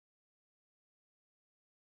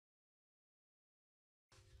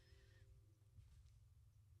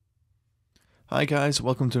Hi guys,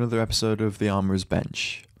 welcome to another episode of The Armourer's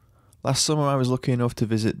Bench. Last summer I was lucky enough to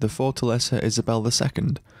visit the Fortalesa Isabel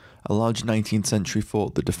II, a large 19th century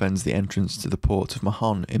fort that defends the entrance to the port of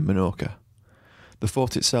Mahon in Menorca. The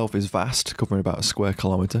fort itself is vast, covering about a square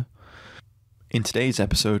kilometre. In today's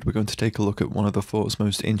episode we're going to take a look at one of the fort's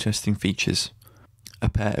most interesting features, a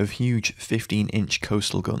pair of huge 15-inch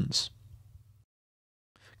coastal guns.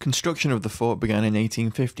 Construction of the fort began in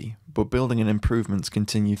 1850, but building and improvements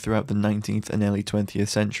continued throughout the 19th and early 20th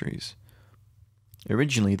centuries.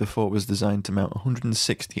 Originally, the fort was designed to mount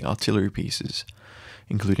 160 artillery pieces,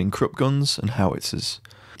 including Krupp guns and howitzers,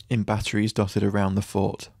 in batteries dotted around the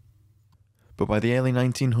fort. But by the early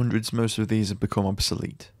 1900s, most of these had become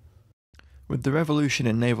obsolete. With the revolution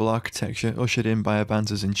in naval architecture ushered in by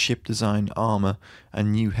advances in ship design, armour,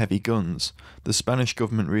 and new heavy guns, the Spanish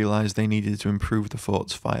government realised they needed to improve the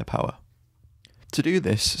fort's firepower. To do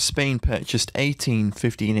this, Spain purchased 18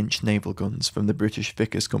 15-inch naval guns from the British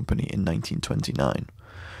Vickers company in 1929.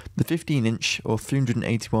 The 15-inch or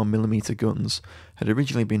 381mm guns had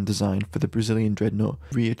originally been designed for the Brazilian dreadnought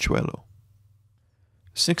Riachuelo.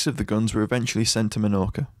 6 of the guns were eventually sent to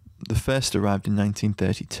Menorca. The first arrived in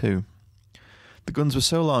 1932. The guns were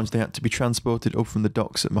so large they had to be transported up from the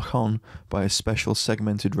docks at Mahon by a special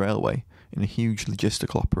segmented railway in a huge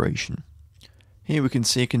logistical operation. Here we can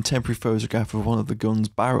see a contemporary photograph of one of the gun's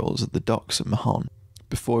barrels at the docks at Mahon,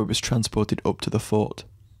 before it was transported up to the fort.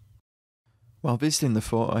 While visiting the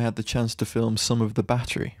fort, I had the chance to film some of the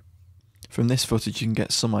battery. From this footage you can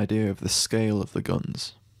get some idea of the scale of the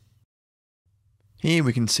guns. Here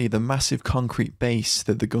we can see the massive concrete base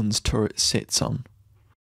that the gun's turret sits on.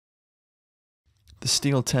 The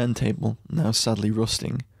steel turntable, now sadly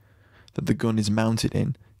rusting, that the gun is mounted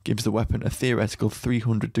in gives the weapon a theoretical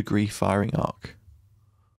 300-degree firing arc.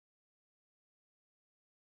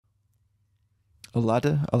 A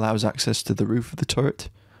ladder allows access to the roof of the turret,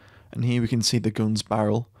 and here we can see the gun's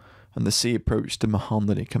barrel and the sea approach to Mahon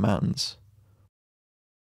that it commands.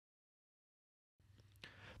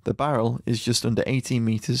 The barrel is just under 18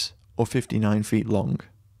 metres or 59 feet long.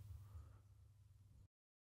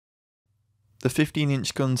 The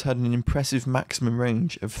 15-inch guns had an impressive maximum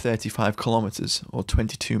range of 35 kilometres or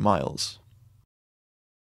 22 miles.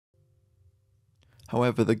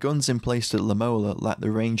 However, the guns emplaced at Mola lacked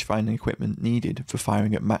the range-finding equipment needed for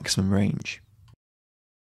firing at maximum range.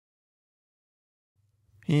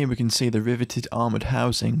 Here we can see the riveted armoured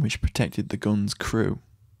housing which protected the gun's crew.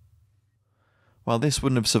 While this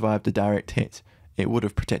wouldn't have survived a direct hit, it would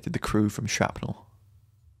have protected the crew from shrapnel.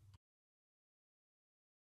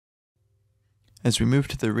 As we move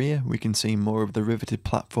to the rear, we can see more of the riveted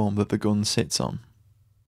platform that the gun sits on.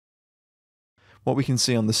 What we can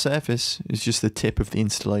see on the surface is just the tip of the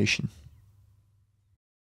installation.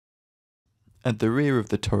 At the rear of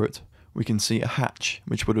the turret, we can see a hatch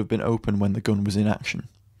which would have been open when the gun was in action.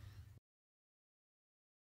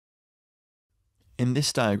 In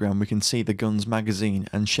this diagram we can see the gun's magazine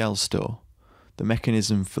and shell store, the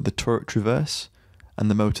mechanism for the turret traverse, and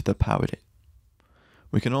the motor that powered it.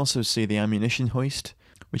 We can also see the ammunition hoist,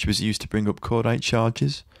 which was used to bring up cordite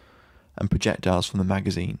charges, and projectiles from the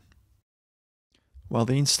magazine. While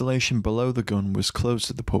the installation below the gun was closed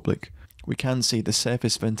to the public, we can see the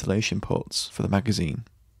surface ventilation ports for the magazine.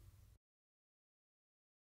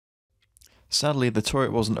 Sadly, the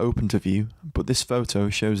turret wasn't open to view, but this photo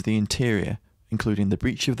shows the interior, including the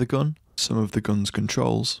breech of the gun, some of the gun's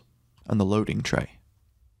controls, and the loading tray.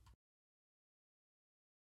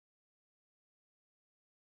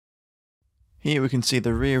 Here we can see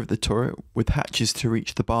the rear of the turret with hatches to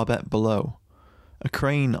reach the barbette below. A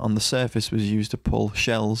crane on the surface was used to pull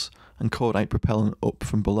shells and cordite propellant up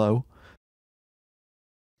from below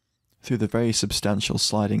through the very substantial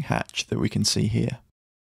sliding hatch that we can see here.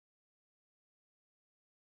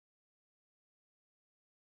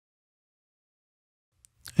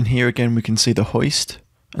 And here again we can see the hoist,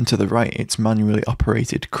 and to the right its manually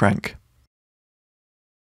operated crank.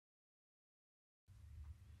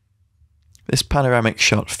 This panoramic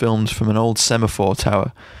shot, filmed from an old semaphore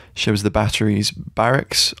tower, shows the battery's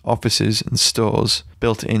barracks, offices and stores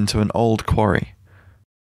built into an old quarry.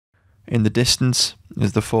 In the distance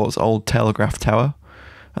is the fort's old telegraph tower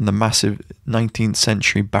and the massive 19th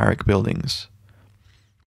century barrack buildings.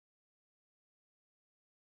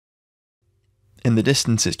 In the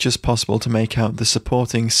distance it's just possible to make out the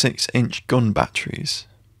supporting 6-inch gun batteries.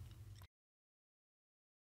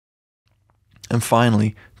 And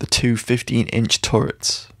finally, the two 15-inch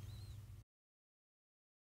turrets.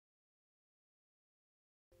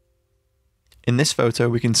 In this photo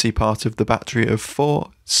we can see part of the battery of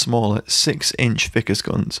 4 smaller 6-inch Vickers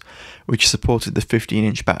guns, which supported the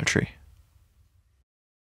 15-inch battery.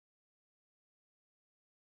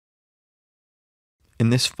 In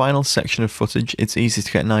this final section of footage, it's easy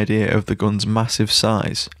to get an idea of the gun's massive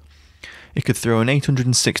size. It could throw an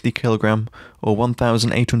 860kg or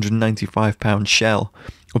 1,895 pound shell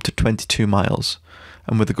up to 22 miles,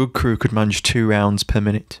 and with a good crew could manage 2 rounds per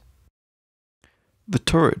minute. The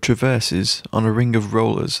turret traverses on a ring of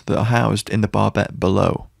rollers that are housed in the barbette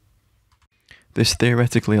below. This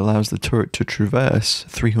theoretically allows the turret to traverse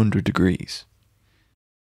 300 degrees.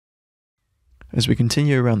 As we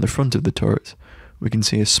continue around the front of the turret, we can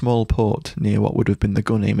see a small port near what would have been the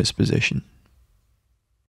gun aimer's position.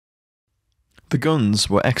 The guns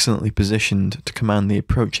were excellently positioned to command the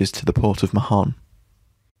approaches to the port of Mahon.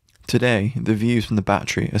 Today, the views from the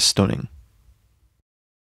battery are stunning.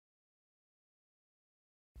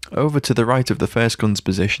 Over to the right of the first gun's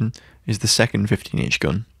position is the second 15-inch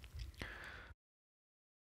gun.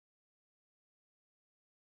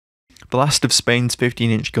 The last of Spain's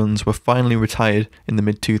 15-inch guns were finally retired in the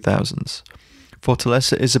mid-2000s.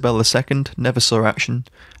 Fortalesa Isabel II never saw action,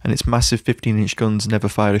 and its massive 15-inch guns never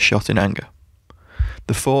fired a shot in anger.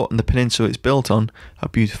 The fort and the peninsula it's built on are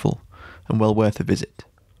beautiful and well worth a visit.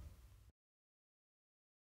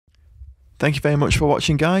 Thank you very much for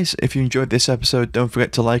watching, guys. If you enjoyed this episode, don't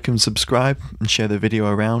forget to like and subscribe and share the video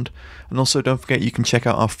around. And also don't forget you can check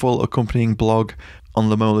out our full accompanying blog on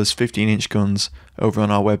Mola's 15-inch guns over on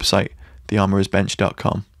our website,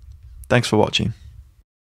 thearmorersbench.com. Thanks for watching.